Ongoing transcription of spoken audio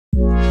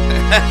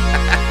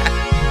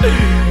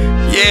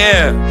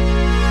Yeah.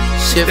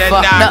 Shit That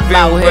fucked up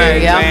KnokVille out here, bang,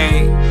 yo.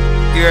 man.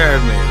 You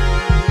heard me.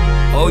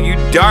 Oh, you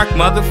dark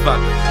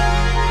motherfucker.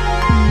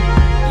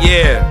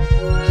 Yeah.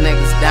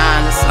 Niggas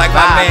dying to survive. Like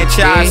my man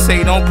Child B.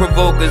 say, don't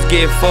provoke us,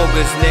 get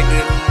focused,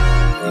 nigga.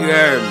 You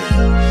heard me.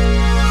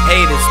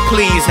 Haters,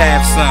 please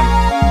have some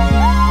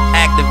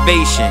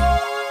activation.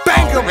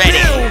 Banga Ready.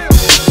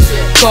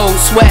 Cold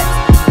sweat,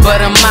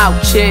 but I'm out,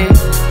 yeah.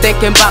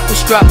 Thinking about the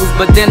struggles,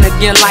 but then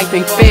again life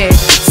ain't fair.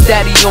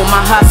 Steady on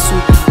my hustle,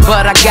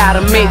 but I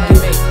gotta make it.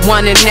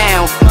 Wanting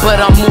now,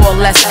 but I'm more or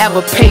less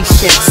ever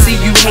patient. See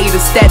you haters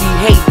steady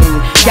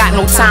hating, got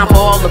no time for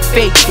all the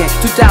faking.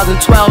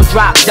 2012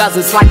 dropped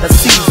dozens like a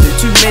season.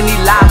 Too many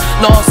lives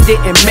lost,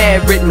 didn't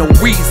merit no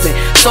reason.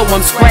 So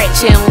I'm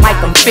scratching like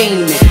I'm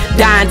fiending,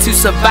 dying to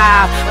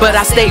survive, but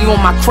I stay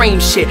on my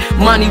cream shit.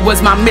 Money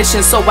was my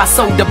mission, so I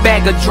sold a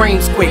bag of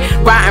dreams quick.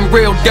 Riding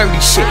real dirty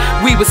shit,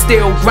 we was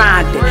still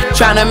grinding,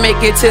 trying to make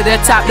it to the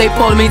top, they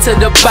pulled me to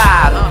the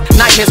bottom.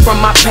 Nightmares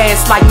from my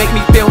past life make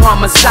me feel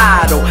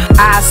homicidal.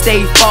 I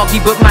stay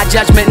foggy, but my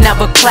judgment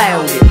never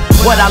clouded.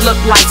 What I look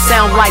like,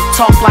 sound like,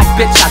 talk like,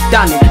 bitch, I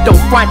done it. Don't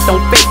front,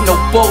 don't fake, no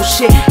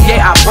bullshit,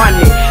 yeah, I run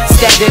it.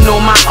 Standing on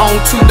my own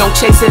too, don't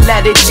chase it,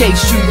 let it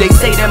chase you. They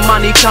say that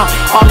money come,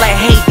 all that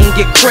hate and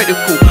get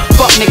critical.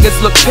 Fuck niggas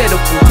look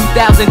pitiful.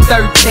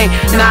 2013,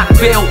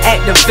 KnokVille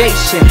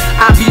activation.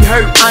 I be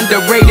hurt,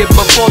 underrated,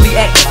 but fully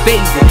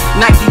activated.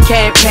 Nike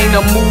campaign, a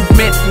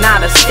movement,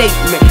 not a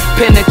statement.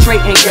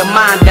 Penetrating your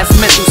mind, that's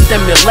mental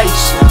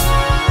stimulation.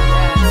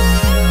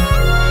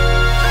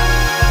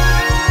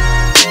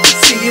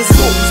 See, it's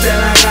moves that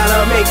I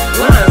gotta make,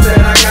 lines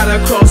that I gotta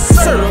cross.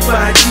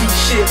 Certified G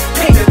shit,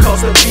 ain't the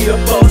cost to be the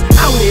boss.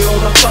 Out here on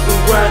the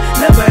fucking grind,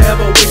 never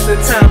ever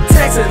wasting time.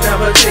 Taxing,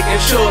 never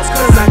taking shorts,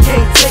 cause I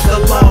can't take a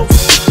loss.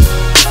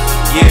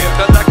 Yeah,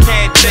 cause I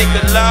can't take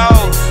a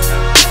loss.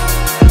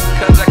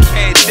 Cause I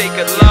can't take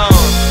a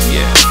loss.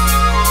 Yeah.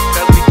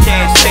 Cause we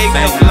can't take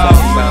no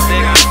loss,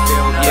 nigga.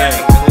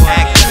 Yeah.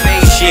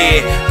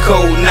 Activation,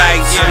 cold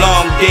nights,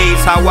 long days,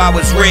 how I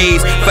was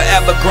raised.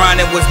 Forever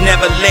grinding, was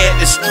never led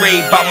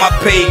astray by my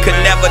pay, could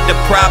never the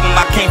problem.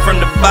 I came from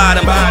the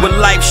bottom, with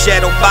life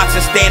shadow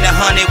boxing, staying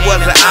 100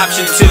 was an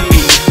option to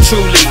me.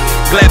 Truly,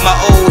 glad my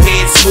old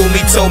head schooled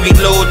me, told me,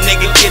 Lord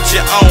nigga, get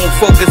your own,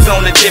 focus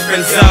on a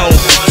different zone.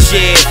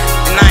 Shit,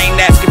 and I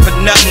ain't asking for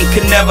nothing,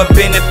 could never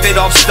benefit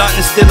off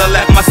stunting. Still I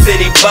left my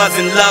city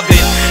buzzing,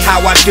 loving how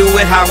I do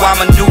it, how I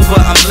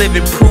maneuver. I'm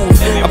living proof,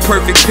 a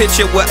perfect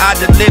picture what I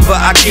deliver,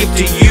 I give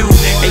to you.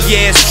 And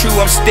yeah, it's true,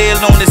 I'm still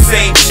on the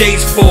same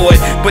chase for it,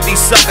 but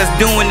these suckers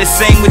doing the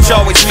same, which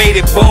always made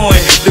it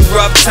boring. The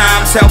rough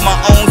times held my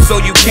own,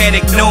 so you can't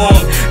ignore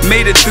them.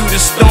 Made it through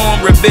the storm,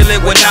 reveal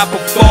it when I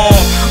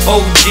perform.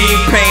 OG,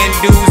 paying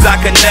dues I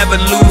can never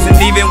lose, and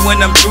even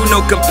when I'm through, no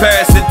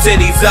comparison to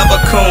these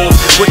other coons.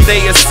 What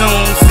they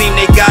assume, seem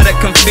they gotta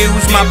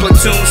confuse. My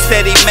platoon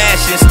steady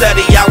mashing,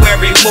 study out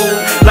every move.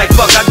 Like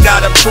fuck, I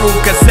gotta prove,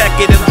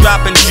 consecutive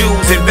dropping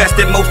jewels.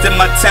 Invested most of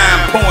my time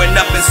pouring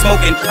up and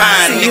smoking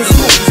pine. See, it's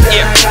moves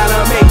that I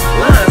gotta make,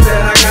 lines that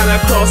I gotta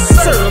cross.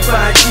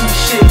 Certified G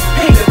shit,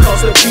 ain't the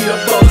cost to be the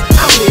boss.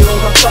 Out here on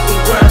my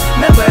fucking grind,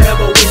 never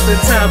ever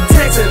wasting time.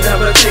 Taxing,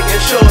 never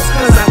taking shorts,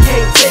 cause I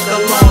can't take a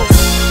loss.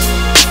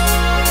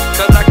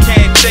 Cause I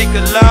can't take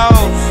a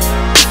loss.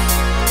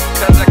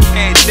 Cause I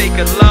can't take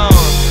a loss.